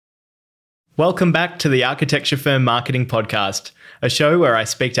Welcome back to the Architecture Firm Marketing Podcast, a show where I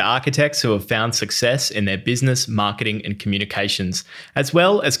speak to architects who have found success in their business, marketing, and communications, as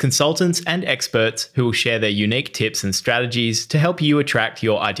well as consultants and experts who will share their unique tips and strategies to help you attract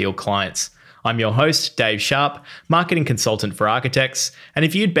your ideal clients. I'm your host, Dave Sharp, marketing consultant for architects, and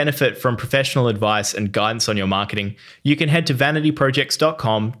if you'd benefit from professional advice and guidance on your marketing, you can head to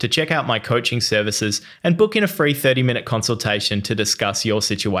vanityprojects.com to check out my coaching services and book in a free 30-minute consultation to discuss your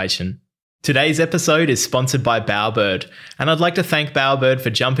situation. Today's episode is sponsored by Bowerbird, and I'd like to thank Bowerbird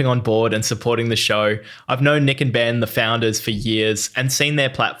for jumping on board and supporting the show. I've known Nick and Ben, the founders, for years and seen their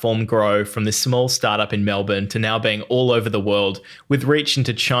platform grow from this small startup in Melbourne to now being all over the world, with reach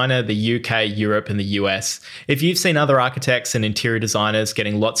into China, the UK, Europe, and the US. If you've seen other architects and interior designers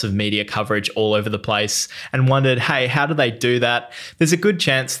getting lots of media coverage all over the place and wondered, hey, how do they do that? There's a good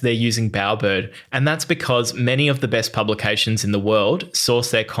chance they're using Bowerbird, and that's because many of the best publications in the world source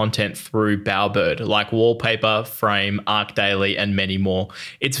their content through Bowerbird, like Wallpaper, Frame, ArcDaily, and many more.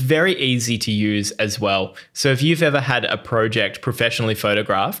 It's very easy to use as well. So if you've ever had a project professionally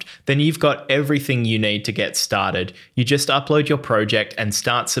photographed, then you've got everything you need to get started. You just upload your project and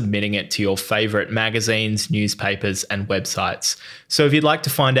start submitting it to your favorite magazines, newspapers, and websites. So if you'd like to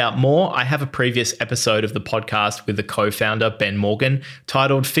find out more, I have a previous episode of the podcast with the co-founder, Ben Morgan,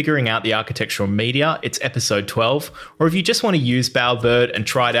 titled Figuring Out the Architectural Media. It's episode 12. Or if you just want to use Bowerbird and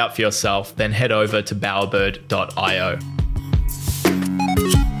try it out for yourself, then head over to bowerbird.io.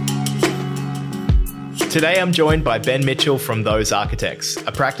 Today I'm joined by Ben Mitchell from Those Architects,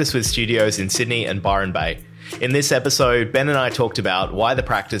 a practice with studios in Sydney and Byron Bay. In this episode, Ben and I talked about why the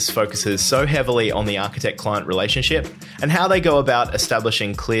practice focuses so heavily on the architect-client relationship and how they go about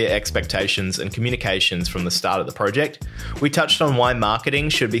establishing clear expectations and communications from the start of the project. We touched on why marketing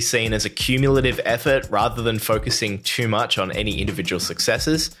should be seen as a cumulative effort rather than focusing too much on any individual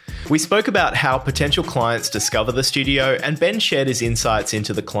successes. We spoke about how potential clients discover the studio, and Ben shared his insights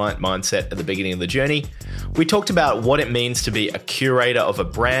into the client mindset at the beginning of the journey. We talked about what it means to be a curator of a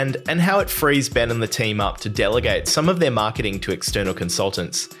brand and how it frees Ben and the team up to delegate some of their marketing to external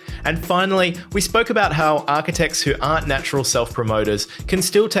consultants. And finally, we spoke about how architects who aren't natural self-promoters can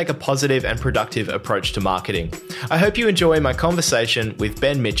still take a positive and productive approach to marketing. I hope you enjoy my conversation with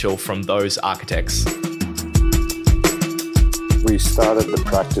Ben Mitchell from Those Architects. We started the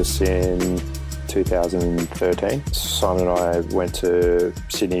practice in 2013. Simon and I went to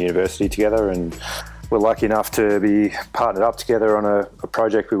Sydney University together and we're lucky enough to be partnered up together on a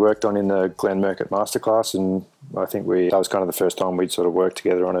project we worked on in the Glenn Murcutt Masterclass, and I think that was kind of the first time we'd sort of worked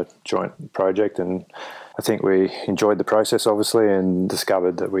together on a joint project, and I think we enjoyed the process obviously and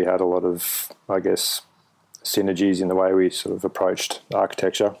discovered that we had a lot of, I guess, synergies in the way we sort of approached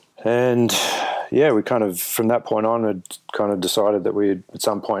architecture. And yeah, we kind of, from that point on, had kind of decided that we'd at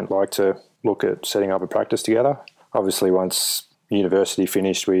some point like to look at setting up a practice together. Obviously, once university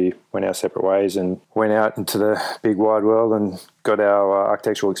finished, we went our separate ways and went out into the big wide world and got our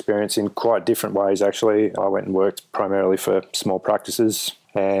architectural experience in quite different ways, actually. I went and worked primarily for small practices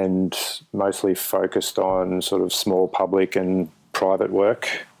and mostly focused on sort of small public and private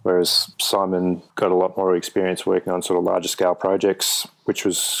work, whereas Simon got a lot more experience working on sort of larger scale projects, which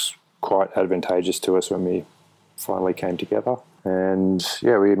was quite advantageous to us when we finally came together. And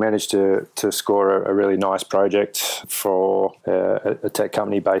yeah, we managed to score a really nice project for a tech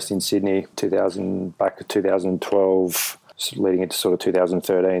company based in Sydney, back to 2012, leading into sort of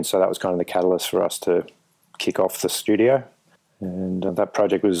 2013. So that was kind of the catalyst for us to kick off the studio. And that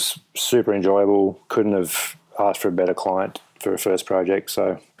project was super enjoyable. Couldn't have asked for a better client for a first project.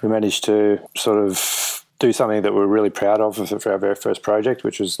 So we managed to sort of do something that we're really proud of for our very first project,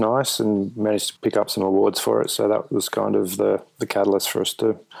 which was nice, and managed to pick up some awards for it. So that was kind of the catalyst for us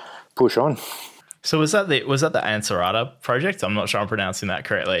to push on. So was that the Ansarada project? I'm not sure I'm pronouncing that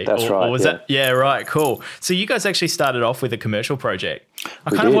correctly. That's right. Or was that? Yeah, right. Cool. So you guys actually started off with a commercial project. I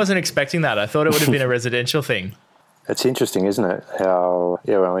kind of wasn't expecting that. I thought it would have been a residential thing. It's interesting, isn't it? How,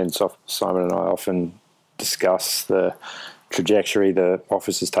 Simon and I often discuss the trajectory the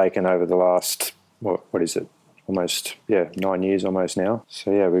office has taken over the last, what is it? Almost, 9 years almost now.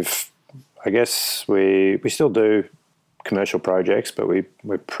 So yeah, we still do commercial projects, but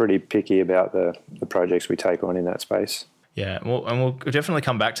we're pretty picky about the projects we take on in that space. Yeah, well, and we'll definitely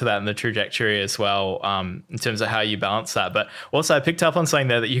come back to that in the trajectory as well, in terms of how you balance that. But also, I picked up on something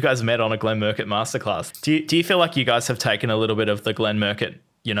there that you guys met on a Glenn Murcutt masterclass. Do you feel like you guys have taken a little bit of the Glenn Murcutt,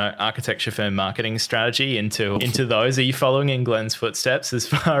 architecture firm marketing strategy into those? Are you following in Glenn's footsteps as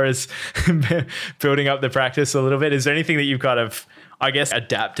far as building up the practice a little bit? Is there anything that you've kind of, I guess,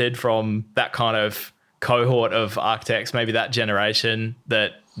 adapted from that kind of cohort of architects, maybe that generation,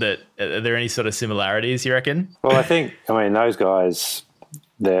 that that are there any sort of similarities, you reckon? Well, I mean, those guys,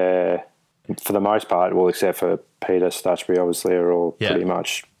 they're, for the most part, well, except for Peter Stutchbury, obviously, are all pretty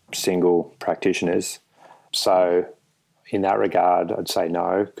much single practitioners. So in that regard, I'd say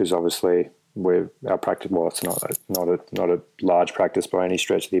no, because obviously our practice, well, it's not a large practice by any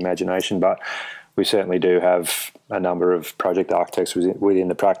stretch of the imagination, but we certainly do have a number of project architects within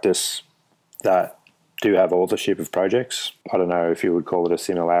the practice that do have authorship of projects. I don't know if you would call it a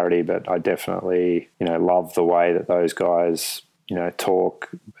similarity, but I definitely, love the way that those guys,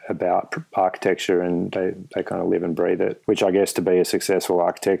 talk about architecture, and they kind of live and breathe it, which I guess to be a successful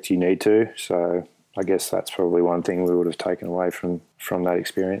architect, you need to. So I guess that's probably one thing we would have taken away from that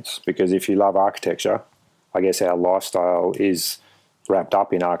experience. Because if you love architecture, I guess our lifestyle is wrapped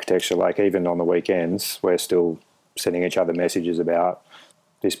up in architecture. Like even on the weekends, we're still sending each other messages about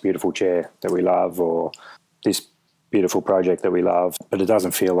this beautiful chair that we love or this beautiful project that we love. But it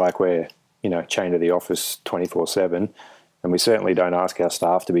doesn't feel like we're, chained to the office 24/7. And we certainly don't ask our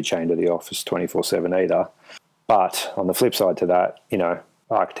staff to be chained to the office 24/7 either. But on the flip side to that,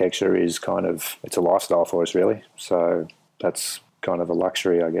 architecture is it's a lifestyle for us, really. So that's kind of a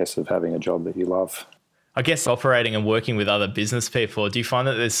luxury, I guess, of having a job that you love. I guess operating and working with other business people, do you find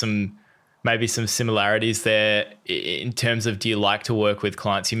that there's maybe some similarities there in terms of, do you like to work with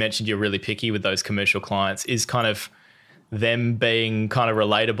clients? You mentioned you're really picky with those commercial clients. Is kind of them being kind of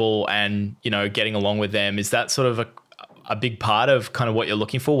relatable and, getting along with them, is that sort of a big part of kind of what you're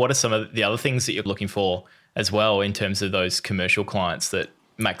looking for? What are some of the other things that you're looking for as well in terms of those commercial clients that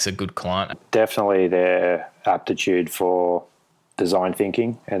makes a good client? Definitely their aptitude for design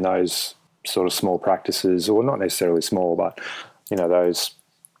thinking and those sort of small practices, or not necessarily small, but, those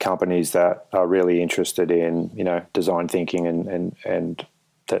companies that are really interested in, design thinking and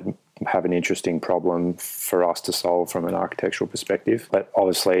that have an interesting problem for us to solve from an architectural perspective. But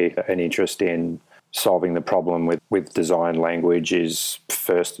obviously an interest in solving the problem with design language is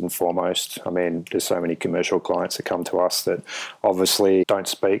first and foremost. I mean, there's so many commercial clients that come to us that obviously don't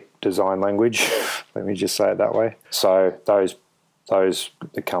speak design language. Let me just say it that way. So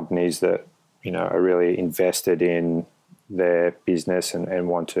the companies that, are really invested in their business and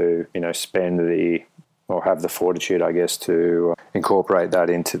want to, spend or have the fortitude, I guess, to incorporate that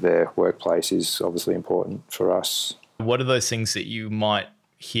into their workplace is obviously important for us. What are those things that you might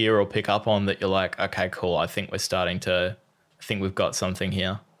hear or pick up on that you're like, okay, cool, I think we've got something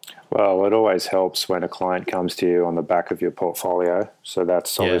here? Well, it always helps when a client comes to you on the back of your portfolio. So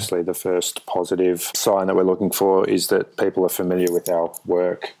that's obviously the first positive sign that we're looking for, is that people are familiar with our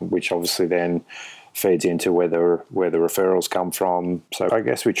work, which obviously then feeds into where the referrals come from. So I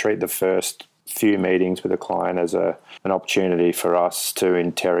guess we treat the first few meetings with a client as an opportunity for us to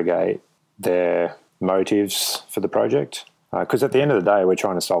interrogate their motives for the project. Because at the end of the day, we're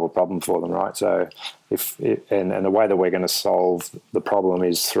trying to solve a problem for them, right? So and the way that we're going to solve the problem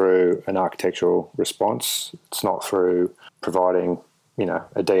is through an architectural response. It's not through providing,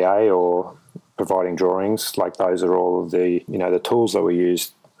 a DA or providing drawings. Like, those are all of the, the tools that we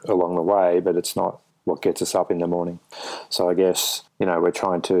use along the way, but it's not what gets us up in the morning. So I guess, we're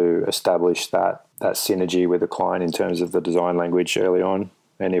trying to establish that synergy with the client in terms of the design language early on.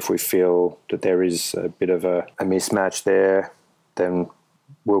 And if we feel that there is a bit of a mismatch there, then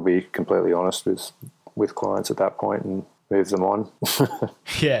we'll be completely honest with clients at that point and move them on.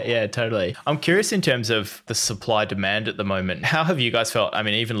 Yeah, totally. I'm curious in terms of the supply demand at the moment. How have you guys felt? I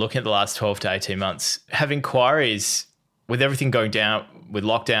mean, even looking at the last 12 to 18 months, have inquiries, with everything going down with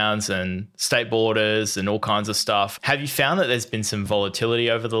lockdowns and state borders and all kinds of stuff, have you found that there's been some volatility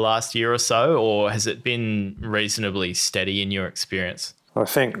over the last year or so, or has it been reasonably steady in your experience? I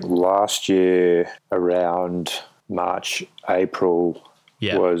think last year around March, April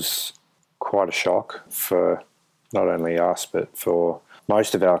was quite a shock for not only us, but for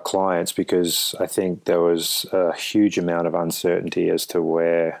most of our clients, because I think there was a huge amount of uncertainty as to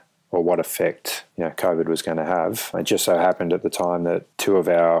where or what effect, COVID was going to have. It just so happened at the time that two of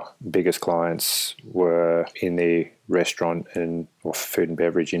our biggest clients were in the restaurant or food and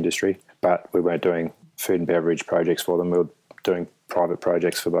beverage industry, but we weren't doing food and beverage projects for them. We were doing private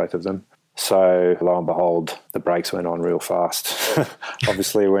projects for both of them. So lo and behold, the brakes went on real fast.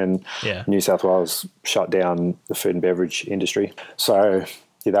 Obviously, when New South Wales shut down the food and beverage industry. So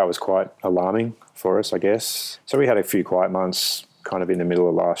that was quite alarming for us, I guess. So we had a few quiet months kind of in the middle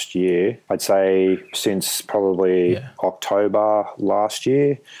of last year. I'd say since probably October last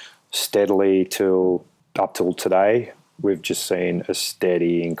year, steadily up till today, we've just seen a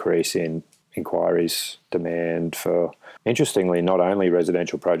steady increase in inquiries, demand for, interestingly, not only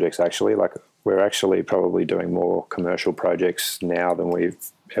residential projects actually. Like, we're actually probably doing more commercial projects now than we've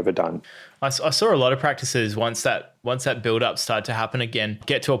ever done. I saw a lot of practices once that build up started to happen again,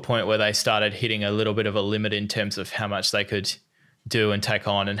 get to a point where they started hitting a little bit of a limit in terms of how much they could do and take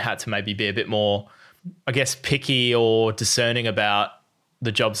on, and had to maybe be a bit more, I guess, picky or discerning about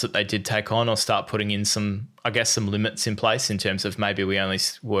the jobs that they did take on, or start putting in some limits in place in terms of maybe we only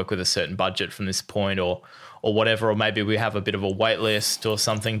work with a certain budget from this point or whatever, or maybe we have a bit of a wait list or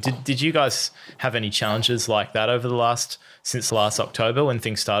something. Did you guys have any challenges like that since last October when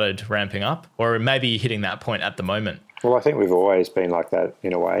things started ramping up, or maybe hitting that point at the moment? Well, I think we've always been like that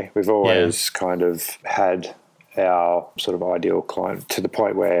in a way. We've always kind of had our sort of ideal client to the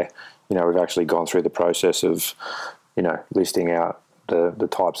point where, we've actually gone through the process of, listing out the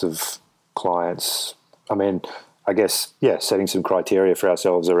types of clients. I mean, I guess, setting some criteria for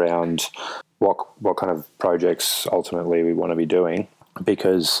ourselves around what kind of projects ultimately we want to be doing,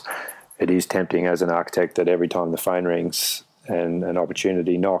 because it is tempting as an architect that every time the phone rings and an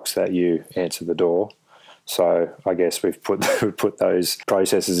opportunity knocks that you answer the door. So I guess we've put those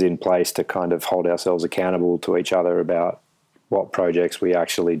processes in place to kind of hold ourselves accountable to each other about what projects we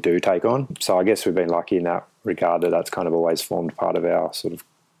actually do take on. So I guess we've been lucky in that regard that's kind of always formed part of our sort of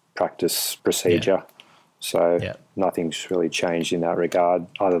practice procedure. Yeah. So nothing's really changed in that regard,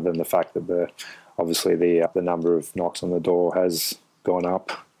 other than the fact that obviously the number of knocks on the door has gone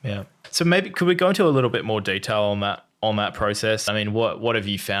up. Yeah. So maybe could we go into a little bit more detail on that process? I mean, what have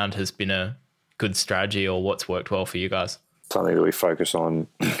you found has been a good strategy, or what's worked well for you guys? Something that we focus on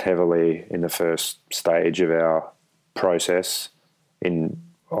heavily in the first stage of our process, in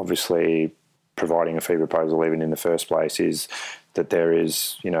obviously providing a fee proposal even in the first place, is that there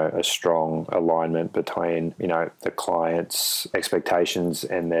is, a strong alignment between, the client's expectations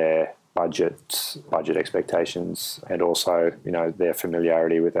and their budget expectations, and also, their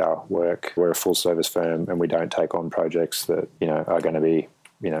familiarity with our work. We're a full service firm, and we don't take on projects that, are going to be,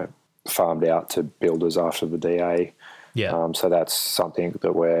 farmed out to builders after the DA. Yeah. So that's something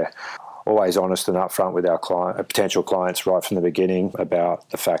that we're always honest and upfront with our potential clients right from the beginning about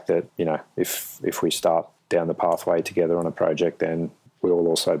the fact that, if we start down the pathway together on a project, then we'll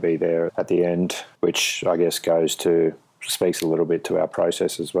also be there at the end, which I guess speaks a little bit to our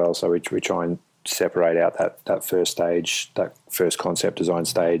process as well. So we try and separate out that first stage, that first concept design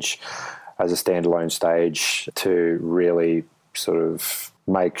stage, as a standalone stage, to really sort of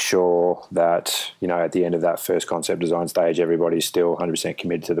make sure that, at the end of that first concept design stage, everybody's still 100%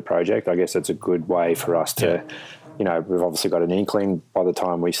 committed to the project. I guess that's a good way for us to, we've obviously got an inkling by the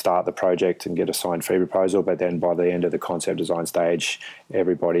time we start the project and get a signed fee proposal, but then by the end of the concept design stage,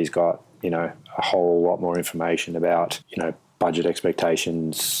 everybody's got, a whole lot more information about, budget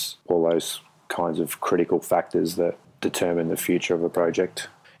expectations, all those kinds of critical factors that determine the future of a project.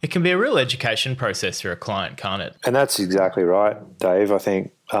 It can be a real education process for a client, can't it? And that's exactly right, Dave. I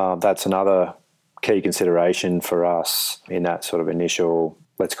think that's another key consideration for us in that sort of initial,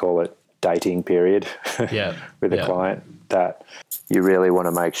 let's call it, dating period with a client, that you really want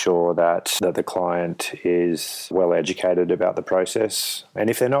to make sure that the client is well educated about the process. And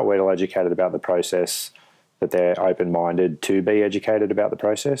if they're not well educated about the process, that they're open-minded to be educated about the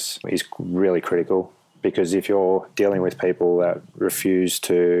process is really critical. Because if you're dealing with people that refuse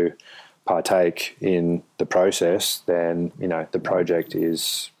to partake in the process, then, the project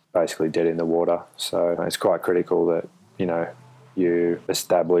is basically dead in the water. So it's quite critical that, you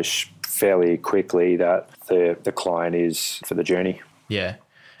establish fairly quickly that the client is for the journey. Yeah.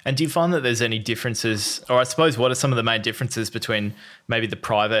 And do you find that there's any differences, or I suppose what are some of the main differences between maybe the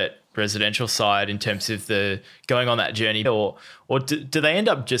private residential side in terms of the going on that journey, or do they end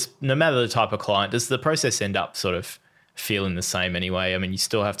up just, no matter the type of client, does the process end up sort of feeling the same anyway? I mean, you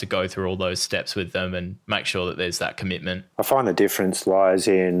still have to go through all those steps with them and make sure that there's that commitment. I find the difference lies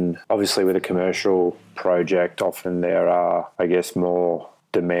in, obviously with a commercial project, often there are, I guess, more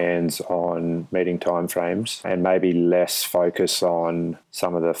demands on meeting timeframes and maybe less focus on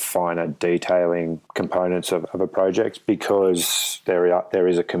some of the finer detailing components of a project, because there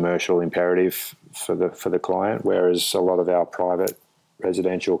is a commercial imperative for the client, whereas a lot of our private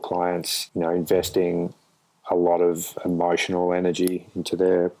residential clients, investing a lot of emotional energy into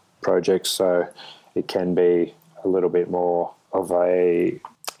their projects, so it can be a little bit more of a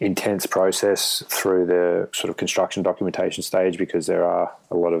intense process through the sort of construction documentation stage, because there are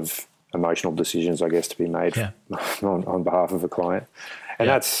a lot of emotional decisions, I guess, to be made on behalf of a client. And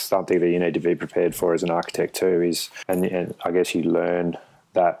that's something that you need to be prepared for as an architect too, and I guess you learn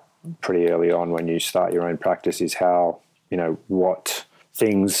that pretty early on when you start your own practice, is how, what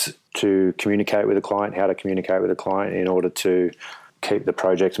things to communicate with a client, how to communicate with a client in order to keep the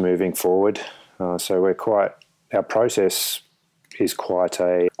project moving forward. So our process is quite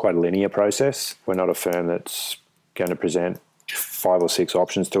a linear process. We're not a firm that's going to present 5 or 6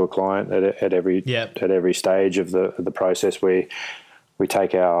 options to a client at every stage of the process. We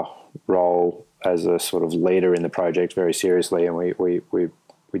take our role as a sort of leader in the project very seriously, and we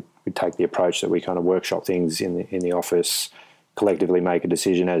take the approach that we kind of workshop things in the office, collectively make a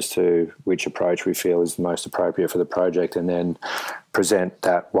decision as to which approach we feel is the most appropriate for the project, and then present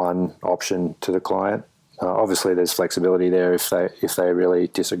that one option to the client. Obviously, there's flexibility there if they really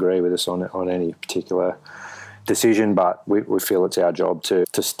disagree with us on any particular decision, but we feel it's our job to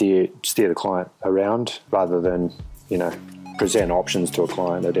steer the client around rather than, present options to a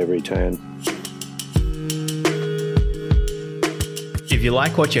client at every turn. If you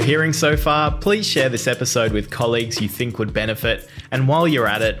like what you're hearing so far, please share this episode with colleagues you think would benefit. And while you're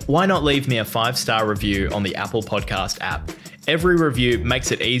at it, why not leave me a 5-star review on the Apple Podcast app? Every review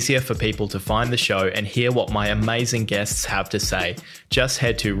makes it easier for people to find the show and hear what my amazing guests have to say. Just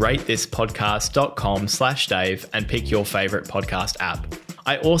head to ratethispodcast.com/Dave and pick your favorite podcast app.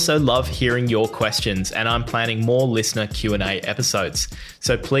 I also love hearing your questions, and I'm planning more listener Q&A episodes.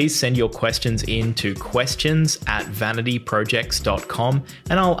 So please send your questions in to questions@vanityprojects.com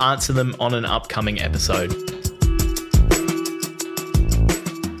and I'll answer them on an upcoming episode.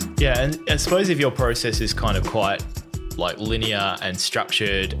 Yeah, and I suppose if your process is kind of quite like linear and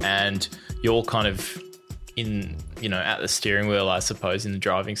structured and you're kind of in, at the steering wheel, I suppose, in the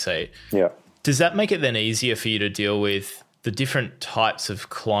driving seat. Yeah. Does that make it then easier for you to deal with the different types of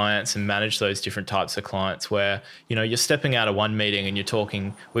clients and manage those different types of clients where, you're stepping out of one meeting and you're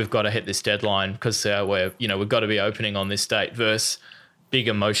talking, we've got to hit this deadline because we've got to be opening on this date, versus big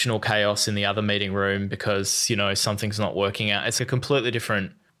emotional chaos in the other meeting room because, something's not working out. It's a completely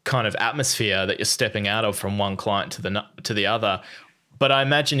different kind of atmosphere that you're stepping out of from one client to the other. But I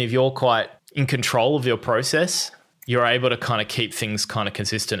imagine if you're quite in control of your process, you're able to kind of keep things kind of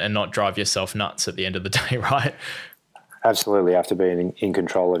consistent and not drive yourself nuts at the end of the day, right? Absolutely, have to be in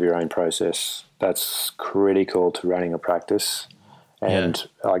control of your own process. That's critical to running a practice. And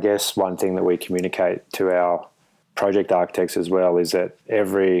I guess one thing that we communicate to our project architects as well is that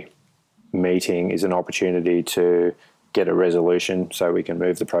every meeting is an opportunity to get a resolution so we can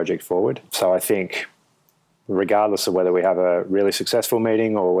move the project forward. So I think regardless of whether we have a really successful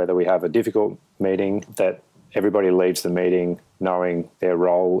meeting or whether we have a difficult meeting, that everybody leaves the meeting knowing their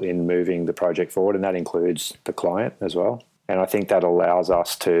role in moving the project forward, and that includes the client as well. And I think that allows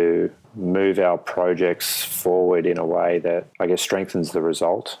us to move our projects forward in a way that, I guess, strengthens the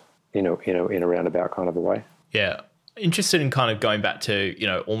result in a roundabout kind of a way. Yeah. Interested in kind of going back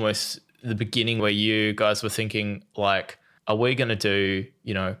to, almost the beginning where you guys were thinking like, are we going to do,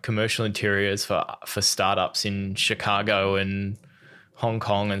 commercial interiors for startups in Chicago and Hong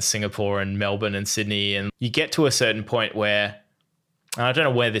Kong and Singapore and Melbourne and Sydney? And you get to a certain point where, and I don't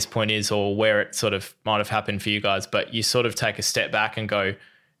know where this point is or where it sort of might have happened for you guys, but you sort of take a step back and go,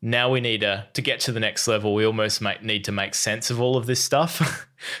 now we need to get to the next level. We almost need to make sense of all of this stuff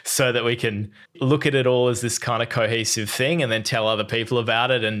so that we can look at it all as this kind of cohesive thing and then tell other people about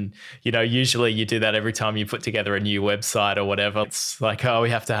it. And, usually you do that every time you put together a new website or whatever. It's like, oh,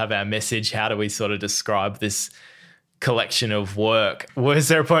 we have to have our message. How do we sort of describe this collection of work? Was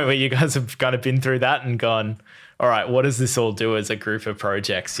there a point where you guys have kind of been through that and gone, all right, what does this all do as a group of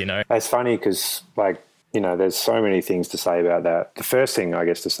projects, It's funny because there's so many things to say about that. The first thing I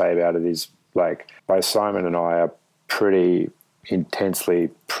guess to say about it is both Simon and I are pretty intensely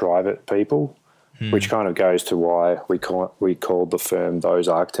private people, which kind of goes to why we called the firm Those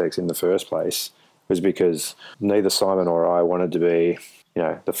Architects in the first place, was because neither Simon or I wanted to be,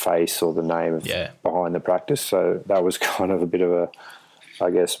 the face or the name behind the practice. So that was kind of a bit of a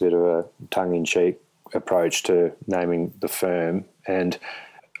tongue-in-cheek approach to naming the firm. And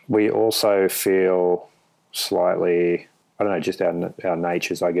we also feel slightly, I don't know, just our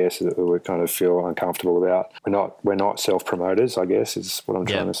natures, I guess, that we kind of feel uncomfortable about. We're not self-promoters, I guess, is what I'm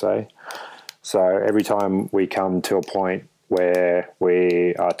trying to say. So every time we come to a point where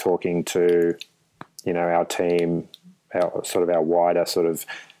we are talking to, our team, our wider sort of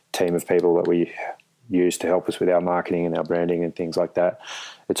team of people that we use to help us with our marketing and our branding and things like that,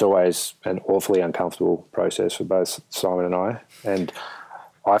 it's always an awfully uncomfortable process for both Simon and I. And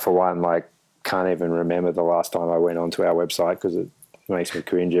I, for one, can't even remember the last time I went onto our website because it makes me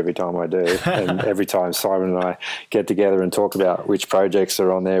cringe every time I do. And every time Simon and I get together and talk about which projects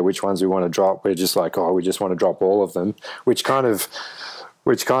are on there, which ones we want to drop, we're just like, oh, we just want to drop all of them, which kind of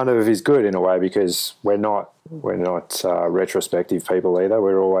is good in a way because we're not retrospective people either.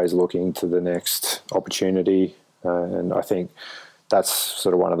 We're always looking to the next opportunity, and I think that's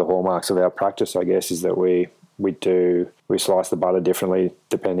sort of one of the hallmarks of our practice, I guess, is that we we slice the butter differently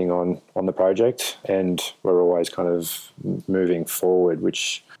depending on the project, and we're always kind of moving forward,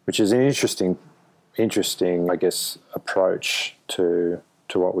 which is an interesting, I guess, approach to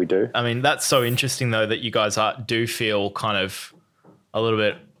what we do. I mean, that's so interesting though that you guys do feel kind of a little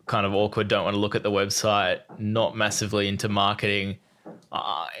bit kind of awkward, don't want to look at the website, not massively into marketing.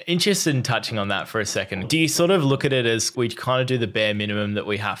 Interested in touching on that for a second. Do you sort of look at it as we kind of do the bare minimum that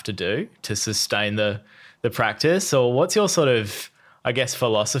we have to do to sustain the practice, or what's your sort of, I guess,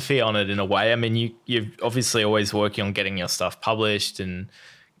 philosophy on it in a way? I mean, you're obviously always working on getting your stuff published and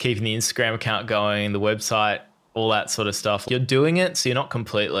keeping the Instagram account going, the website, all that sort of stuff. You're doing it, so you're not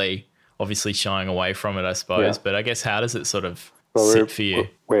completely obviously shying away from it, I suppose. Yeah. But I guess how does it sort of sit for you?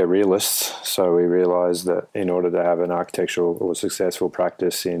 We're realists, so we realise that in order to have an architectural or successful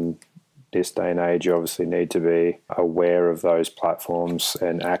practice in this day and age, you obviously need to be aware of those platforms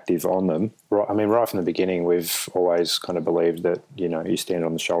and active on them. I mean, right from the beginning, we've always kind of believed that, you stand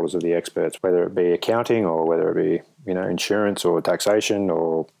on the shoulders of the experts, whether it be accounting or whether it be, insurance or taxation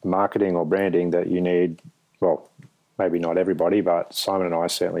or marketing or branding, that you need, well, maybe not everybody, but Simon and I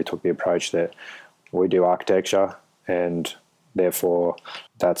certainly took the approach that we do architecture, and therefore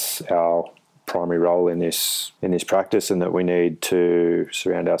that's our primary role in this practice, and that we need to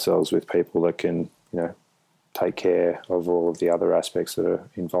surround ourselves with people that can, take care of all of the other aspects that are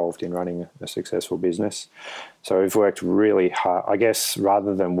involved in running a successful business. So we've worked really hard, I guess,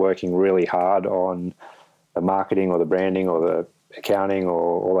 rather than working really hard on the marketing or the branding or the accounting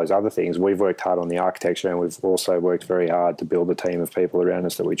or all those other things, we've worked hard on the architecture, and we've also worked very hard to build a team of people around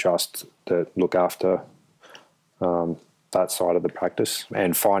us that we trust, that look after that side of the practice,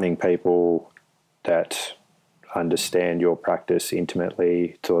 and finding people that understand your practice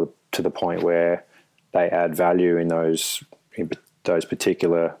intimately to the point where they add value in those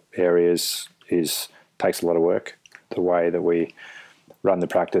particular areas takes a lot of work. The way that we run the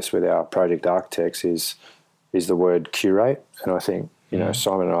practice with our project architects is the word curate, and I think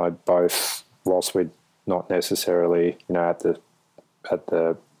Simon and I both, whilst we're not necessarily at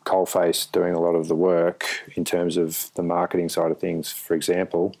the coalface doing a lot of the work in terms of the marketing side of things, for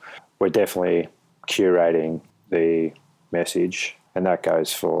example, we're definitely curating the message, and that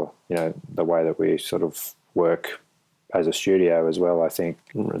goes for the way that we sort of work as a studio as well. I think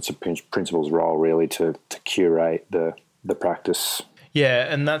it's a principal's role really to curate the practice. Yeah,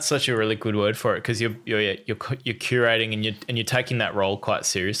 and that's such a really good word for it, because you're curating and you're taking that role quite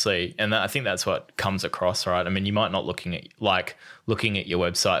seriously, and I think that's what comes across, right? I mean, you might not looking at your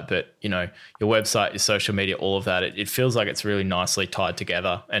website, but your website, your social media, all of that, it feels like it's really nicely tied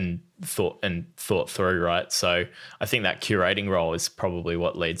together and thought through, right? So I think that curating role is probably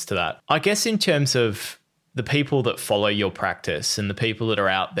what leads to that. I guess in terms of the people that follow your practice and the people that are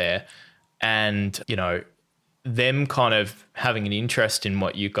out there, and them kind of having an interest in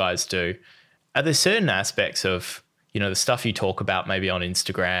what you guys do, are there certain aspects of, the stuff you talk about maybe on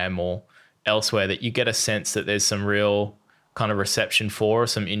Instagram or elsewhere that you get a sense that there's some real kind of reception for or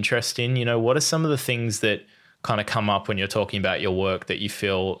some interest in? What are some of the things that kind of come up when you're talking about your work that you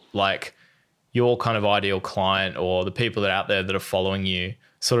feel like your kind of ideal client or the people that are out there that are following you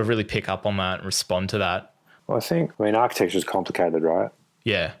sort of really pick up on that and respond to that? Well, architecture is complicated, right?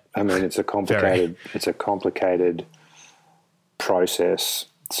 Yeah. I mean, it's a complicated process.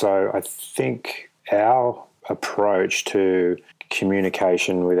 So I think our approach to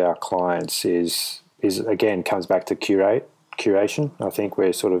communication with our clients is again comes back to curation. I think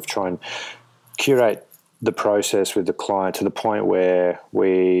we're sort of trying to curate the process with the client to the point where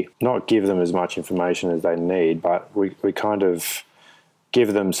we not give them as much information as they need, but we kind of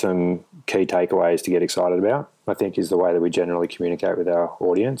give them some key takeaways to get excited about, I think, is the way that we generally communicate with our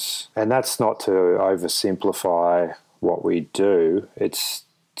audience. And that's not to oversimplify what we do. It's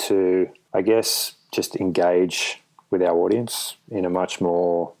to, I guess, just engage with our audience in a much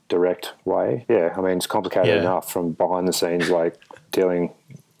more direct way. Yeah, I mean, it's complicated enough from behind the scenes, like dealing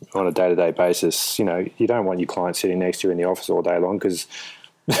on a day-to-day basis. You don't want your client sitting next to you in the office all day long, because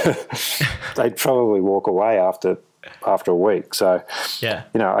they'd probably walk away after a week. So,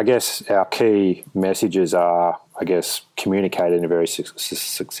 I guess our key messages are, communicated in a very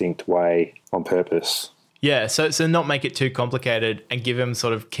succinct way on purpose. Yeah, so not make it too complicated and give them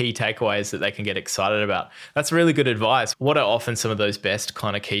sort of key takeaways that they can get excited about. That's really good advice. What are often some of those best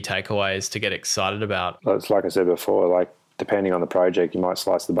kind of key takeaways to get excited about? Well, it's like I said before, like depending on the project, you might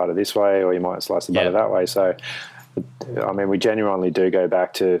slice the butter this way or you might slice the butter that way. So, I mean, we genuinely do go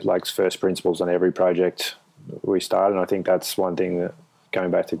back to like first principles on every project we start, and I think that's one thing that,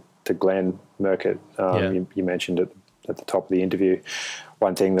 going back to Glenn Murcutt, you mentioned it at the top of the interview,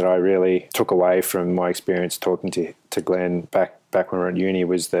 one thing that I really took away from my experience talking to Glenn back when we were at uni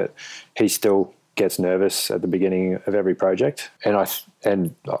was that he still gets nervous at the beginning of every project, and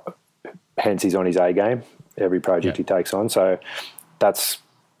hence he's on his A game every project he takes on. So that's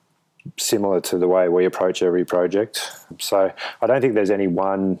similar to the way we approach every project. So I don't think there's any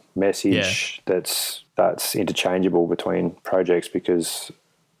one message that's interchangeable between projects, because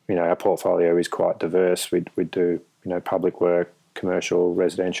our portfolio is quite diverse. We do public work, commercial,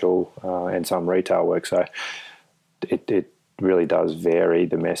 residential, and some retail work. So it really does vary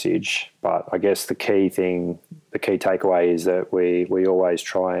the message. But I guess the key takeaway is that we always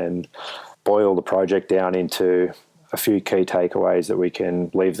try and boil the project down into a few key takeaways that we can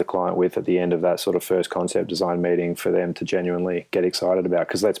leave the client with at the end of that sort of first concept design meeting for them to genuinely get excited about.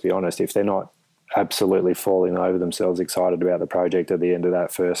 Because let's be honest, if they're not absolutely falling over themselves excited about the project at the end of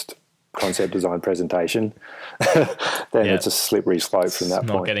that first concept design presentation, then it's a slippery slope from that point.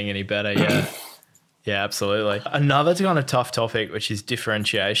 Not getting any better, yeah. Yeah, absolutely. Another kind of tough topic, which is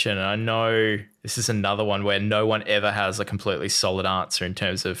differentiation. And I know this is another one where no one ever has a completely solid answer in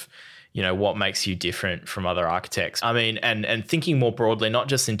terms of what makes you different from other architects. I mean, and thinking more broadly, not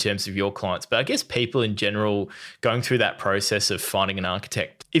just in terms of your clients, but I guess people in general going through that process of finding an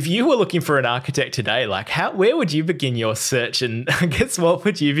architect. If you were looking for an architect today, like where would you begin your search? And I guess what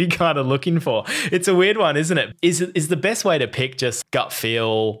would you be kind of looking for? It's a weird one, isn't it? Is the best way to pick just gut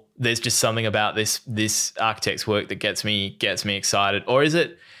feel? There's just something about this architect's work that gets me excited, or is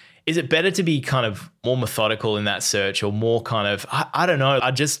it better to be kind of more methodical in that search, or more kind of, I don't know.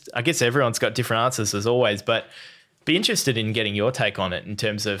 I guess everyone's got different answers as always, but be interested in getting your take on it in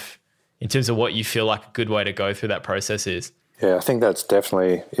terms of what you feel like a good way to go through that process is. Yeah, I think that's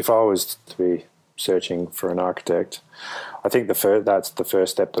definitely, if I was to be searching for an architect, I think that's the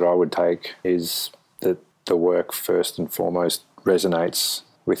first step that I would take, is that the work first and foremost resonates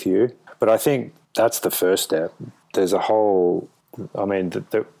with you. But I think that's the first step. There's a whole, I mean,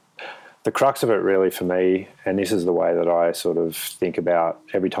 the crux of it really for me, and this is the way that I sort of think about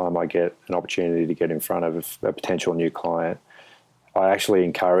every time I get an opportunity to get in front of a potential new client, I actually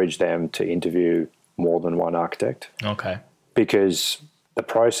encourage them to interview more than one architect. Okay. Because the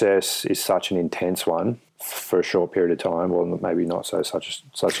process is such an intense one for a short period of time, or maybe not such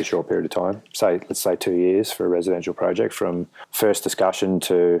a short period of time. Let's say 2 years for a residential project, from first discussion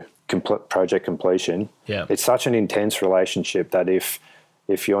to project completion. Yeah. It's such an intense relationship that if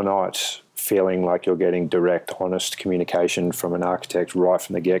you're not feeling like you're getting direct, honest communication from an architect right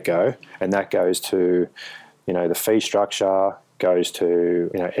from the get-go, and that goes to, the fee structure, goes to,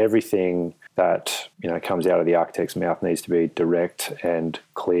 everything that, comes out of the architect's mouth needs to be direct and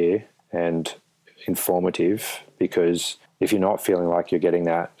clear and informative. Because if you're not feeling like you're getting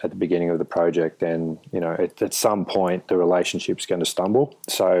that at the beginning of the project, then, at some point the relationship's going to stumble.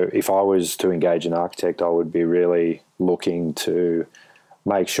 So if I was to engage an architect, I would be really looking to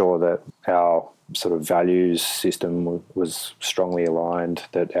make sure that our sort of values system was strongly aligned,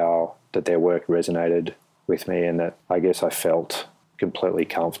 that their work resonated with me, and that I guess I felt completely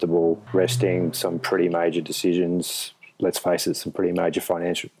comfortable resting some pretty major decisions, let's face it, some pretty major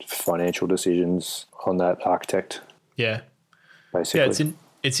financial decisions on that architect. Yeah. Basically. Yeah,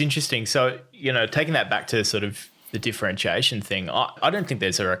 it's interesting. So, taking that back to sort of the differentiation thing, I don't think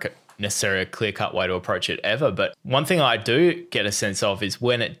there's necessarily a clear-cut way to approach it ever. But one thing I do get a sense of is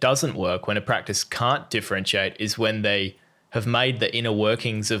when it doesn't work, when a practice can't differentiate, is when they have made the inner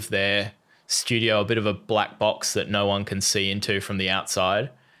workings of their studio a bit of a black box that no one can see into from the outside,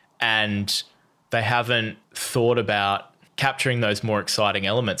 and they haven't thought about capturing those more exciting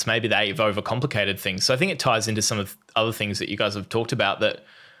elements. Maybe they've overcomplicated things. So I think it ties into some of the other things that you guys have talked about, that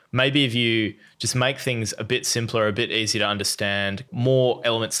maybe if you just make things a bit simpler, a bit easier to understand, more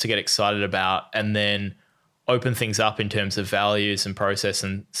elements to get excited about, and then open things up in terms of values and process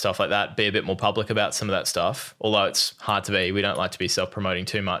and stuff like that, be a bit more public about some of that stuff. Although it's hard to be, we don't like to be self-promoting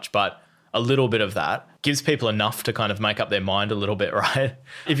too much, but a little bit of that gives people enough to kind of make up their mind a little bit, right?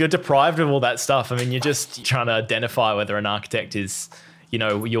 If you're deprived of all that stuff, I mean, you're just trying to identify whether an architect is,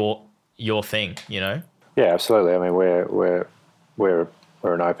 your thing, Yeah, absolutely. I mean, we're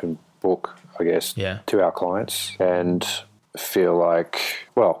an open book, I guess, to our clients, and feel like,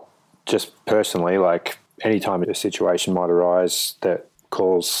 well, just personally, like anytime a situation might arise that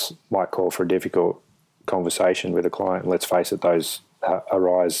might call for a difficult conversation with a client, let's face it, those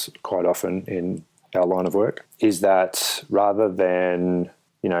arise quite often in our line of work, is that rather than,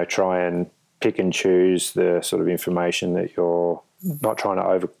 try and pick and choose the sort of information, that you're not trying to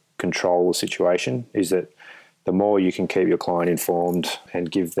over control the situation, is that the more you can keep your client informed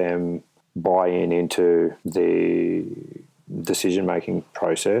and give them buy-in into the decision-making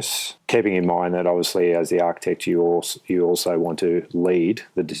process, keeping in mind that obviously as the architect you also want to lead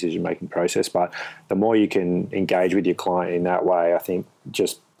the decision-making process, but the more you can engage with your client in that way, I think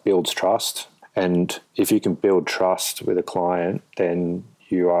just builds trust. And if you can build trust with a client, then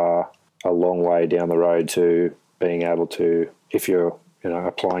you are a long way down the road to being able to, if you're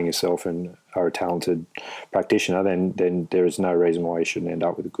applying yourself and are a talented practitioner, then there is no reason why you shouldn't end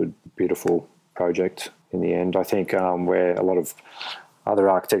up with a good, beautiful project in the end. I think where a lot of other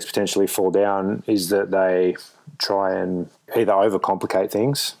architects potentially fall down is that they try and either overcomplicate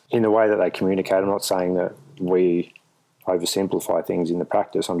things in the way that they communicate. I'm not saying that we oversimplify things in the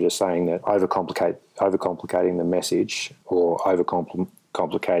practice. I'm just saying that overcomplicating the message or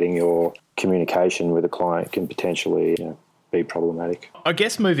overcomplicating your communication with a client can potentially be problematic. I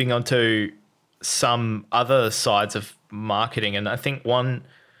guess moving on to some other sides of marketing, and I think one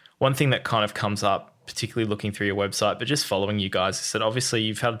thing that kind of comes up, particularly looking through your website, but just following you guys, is that obviously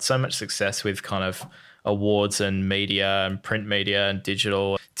you've had so much success with kind of awards and media and print media and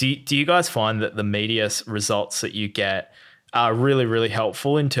digital. Do you guys find that the media results that you get are really, really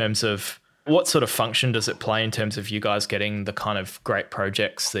helpful in terms of what sort of function does it play in terms of you guys getting the kind of great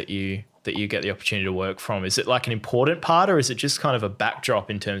projects that you get the opportunity to work from? Is it like an important part, or is it just kind of a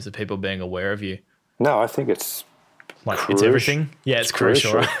backdrop in terms of people being aware of you? No, I think it's it's everything. Yeah, it's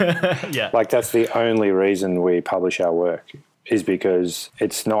crucial. Right? Yeah. Like that's the only reason we publish our work, is because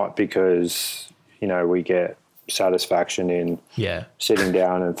it's not because, we get satisfaction in sitting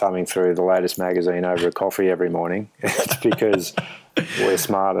down and thumbing through the latest magazine over a coffee every morning. It's because we're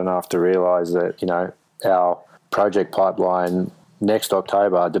smart enough to realize that, our project pipeline next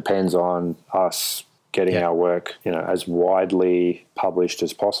October depends on us getting our work, as widely published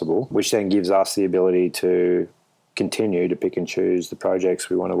as possible, which then gives us the ability to continue to pick and choose the projects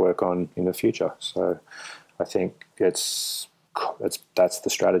we want to work on in the future. So I think that's the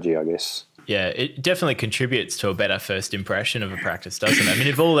strategy, I guess. Yeah, it definitely contributes to a better first impression of a practice, doesn't it? I mean,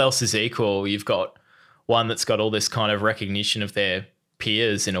 if all else is equal, you've got one that's got all this kind of recognition of their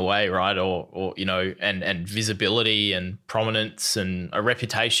peers in a way, right? Or and visibility and prominence and a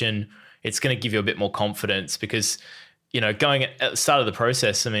reputation. It's going to give you a bit more confidence because, going at the start of the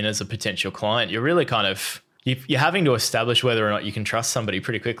process, I mean, as a potential client, you're really kind of, you're having to establish whether or not you can trust somebody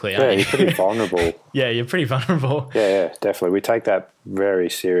pretty quickly. Yeah, you're pretty vulnerable. Yeah, you're pretty vulnerable. Yeah, definitely. We take that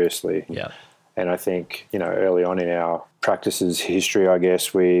very seriously. Yeah. And I think, early on in our practice's history, I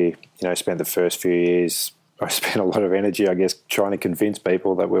guess we, spent the first few years, I spent a lot of energy, I guess, trying to convince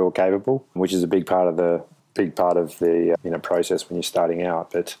people that we were capable, which is a big part of the process when you're starting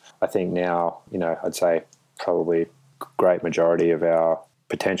out. But I think now, I'd say probably a great majority of our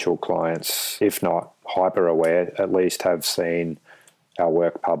potential clients, if not hyper aware, at least have seen our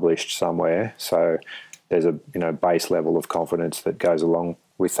work published somewhere. So there's a base level of confidence that goes along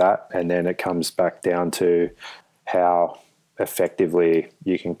with that, and then it comes back down to how effectively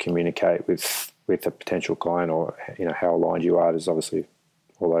you can communicate with a potential client, or how aligned you are. There's obviously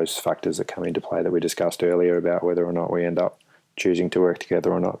all those factors that come into play that we discussed earlier about whether or not we end up choosing to work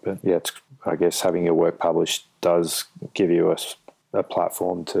together or not. But yeah, I guess having your work published does give you a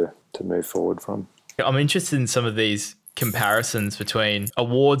platform to move forward from. I'm interested in some of these comparisons between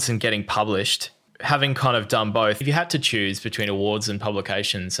awards and getting published. Having kind of done both, if you had to choose between awards and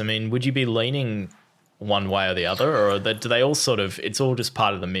publications, I mean, would you be leaning one way or the other, or do they all sort of, it's all just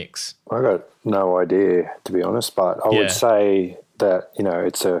part of the mix? I got no idea, to be honest, but I would say that,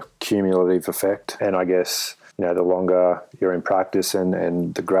 it's a cumulative effect. And I guess, the longer you're in practice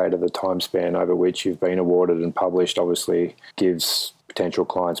and the greater the time span over which you've been awarded and published, obviously gives potential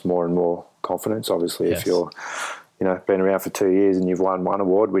clients more and more confidence. Obviously, if you're, been around for 2 years and you've won one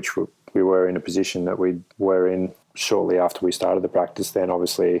award, which we were in a position that we were in shortly after we started the practice, then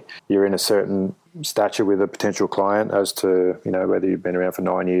obviously you're in a certain stature with a potential client as to, whether you've been around for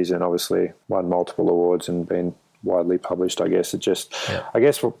 9 years and obviously won multiple awards and been widely published. I guess I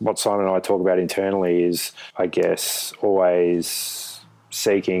guess what Simon and I talk about internally is, I guess, always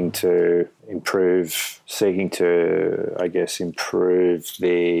seeking to improve the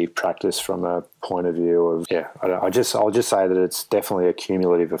practice from a point of view of, I'll just say that it's definitely a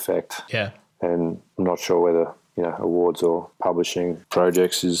cumulative effect. Yeah. And I'm not sure whether, awards or publishing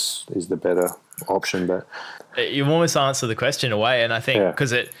projects is the better option, but you almost answer the question away. And I think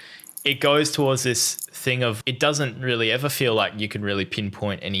because it goes towards this thing of, it doesn't really ever feel like you can really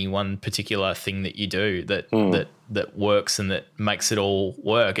pinpoint any one particular thing that you do that works and that makes it all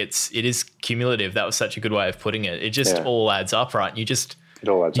work. It is cumulative. That was such a good way of putting it. It just all adds up, right? You just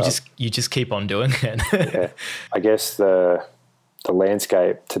keep on doing it. I guess the the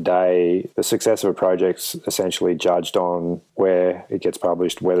landscape today, the success of a project's essentially judged on where it gets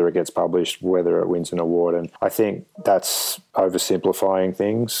published, whether it gets published, whether it wins an award. And I think that's oversimplifying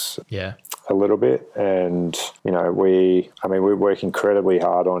things. Yeah. A little bit. And, we work incredibly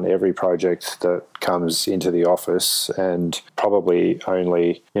hard on every project that comes into the office, and probably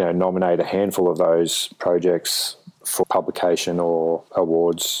only, nominate a handful of those projects for publication or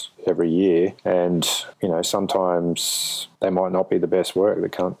awards every year. And, sometimes they might not be the best work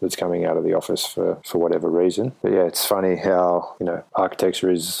that's coming out of the office for whatever reason. But yeah, it's funny how,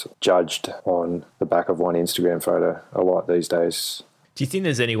 architecture is judged on the back of one Instagram photo a lot these days. Do you think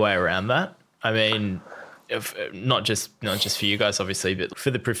there's any way around that? I mean, not just for you guys, obviously, but for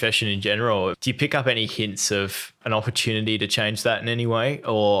the profession in general, do you pick up any hints of an opportunity to change that in any way?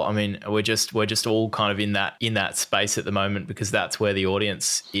 Or, I mean, we're just all kind of in that space at the moment because that's where the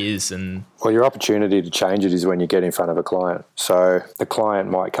audience is. And well, your opportunity to change it is when you get in front of a client. So the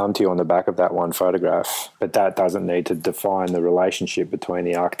client might come to you on the back of that one photograph, but that doesn't need to define the relationship between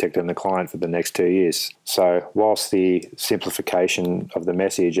the architect and the client for the next 2 years. So whilst the simplification of the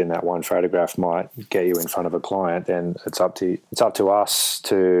message in that one photograph might get you in front of a client, then it's up to us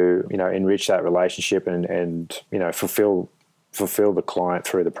to, enrich that relationship and fulfill the client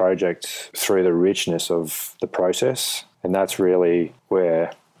through the project, through the richness of the process. And that's really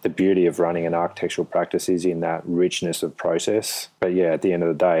where the beauty of running an architectural practice is, in that richness of process. But yeah, at the end of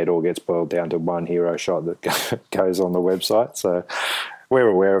the day, it all gets boiled down to one hero shot that goes on the website. So we're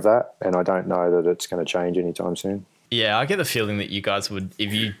aware of that, and I don't know that it's going to change anytime soon. Yeah, I get the feeling that you guys would,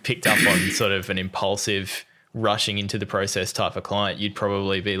 if you picked up on sort of an impulsive rushing into the process type of client, you'd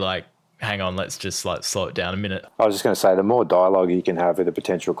probably be like, hang on, let's just slow it down a minute. I was just going to say, the more dialogue you can have with a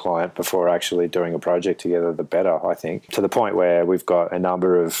potential client before actually doing a project together, the better, I think. To the point where we've got a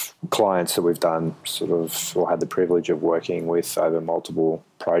number of clients that we've done or had the privilege of working with over multiple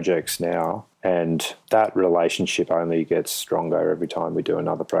projects now. And that relationship only gets stronger every time we do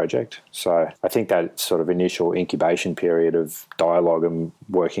another project. So I think that sort of initial incubation period of dialogue and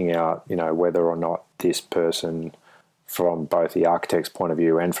working out, whether or not this person, from both the architect's point of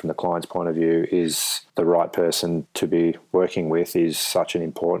view and from the client's point of view, is the right person to be working with, is such an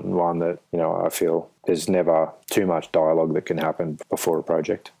important one that, I feel there's never too much dialogue that can happen before a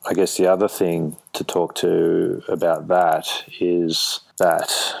project. I guess the other thing to talk to about that is that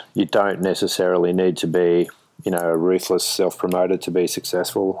you don't necessarily need to be, a ruthless self-promoter to be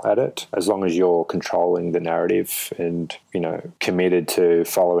successful at it, as long as you're controlling the narrative and, committed to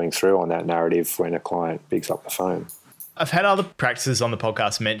following through on that narrative when a client picks up the phone. I've had other practices on the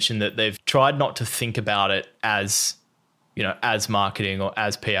podcast mention that they've tried not to think about it as, as marketing or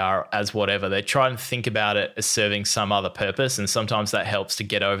as PR, as whatever. They try and think about it as serving some other purpose. And sometimes that helps to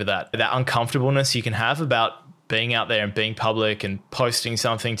get over that uncomfortableness you can have about being out there and being public and posting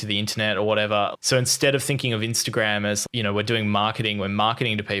something to the internet or whatever. So instead of thinking of Instagram as, we're doing marketing, we're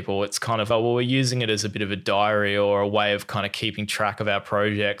marketing to people, it's kind of, we're using it as a bit of a diary or a way of kind of keeping track of our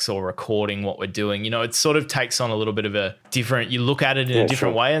projects or recording what we're doing. It sort of takes on a little bit of a different, you look at it in a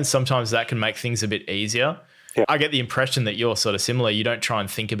different way, and sometimes that can make things a bit easier. Yeah. I get the impression that you're sort of similar. You don't try and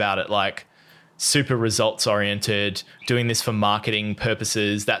think about it like super results oriented, doing this for marketing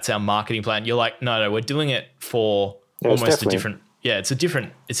purposes. That's our marketing plan. You're like, no, we're doing it for almost a different. Yeah, it's a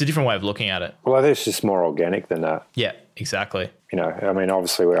different way of looking at it. Well, I think it's just more organic than that. Yeah, exactly.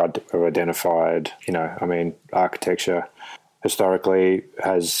 Obviously we've identified, architecture historically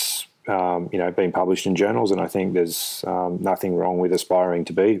has, been published in journals, and I think there's nothing wrong with aspiring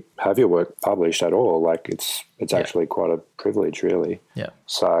to have your work published at all. Like it's actually quite a privilege, really. Yeah.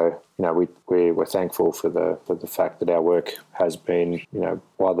 So we're thankful for the fact that our work has been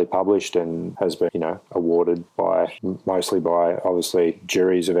widely published and has been awarded mostly by obviously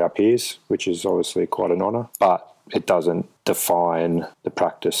juries of our peers, which is obviously quite an honour. But it doesn't define the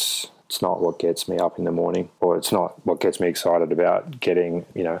practice. It's not what gets me up in the morning, or it's not what gets me excited about getting,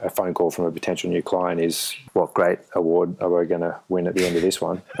 a phone call from a potential new client is what great award are we going to win at the end of this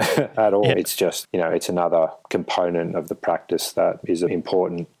one at all. Yeah. It's just, it's another component of the practice that is an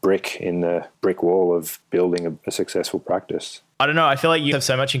important brick in the brick wall of building a successful practice. I don't know. I feel like you have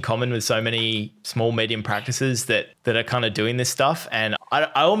so much in common with so many small, medium practices that are kind of doing this stuff. And I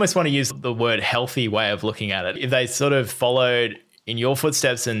almost want to use the word healthy way of looking at it. If they sort of followed in your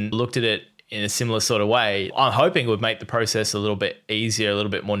footsteps and looked at it in a similar sort of way, I'm hoping it would make the process a little bit easier, a little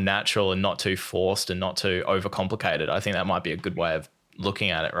bit more natural and not too forced and not too overcomplicated. I think that might be a good way of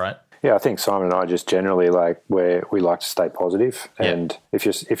looking at it, right? Yeah, I think Simon and I just generally we like to stay positive. And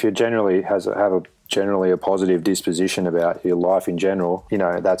if you generally have a generally a positive disposition about your life in general,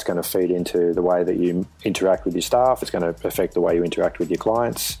 that's going to feed into the way that you interact with your staff. It's going to affect the way you interact with your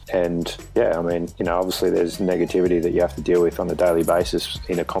clients. And obviously there's negativity that you have to deal with on a daily basis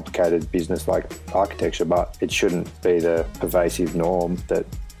in a complicated business like architecture, but it shouldn't be the pervasive norm that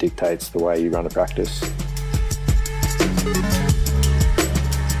dictates the way you run a practice.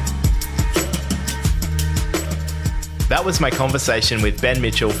 That was my conversation with Ben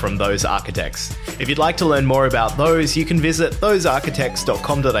Mitchell from Those Architects. If you'd like to learn more about Those, you can visit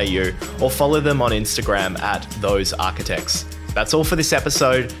thosearchitects.com.au or follow them on Instagram at Those Architects. That's all for this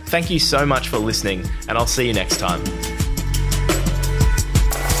episode. Thank you so much for listening, and I'll see you next time.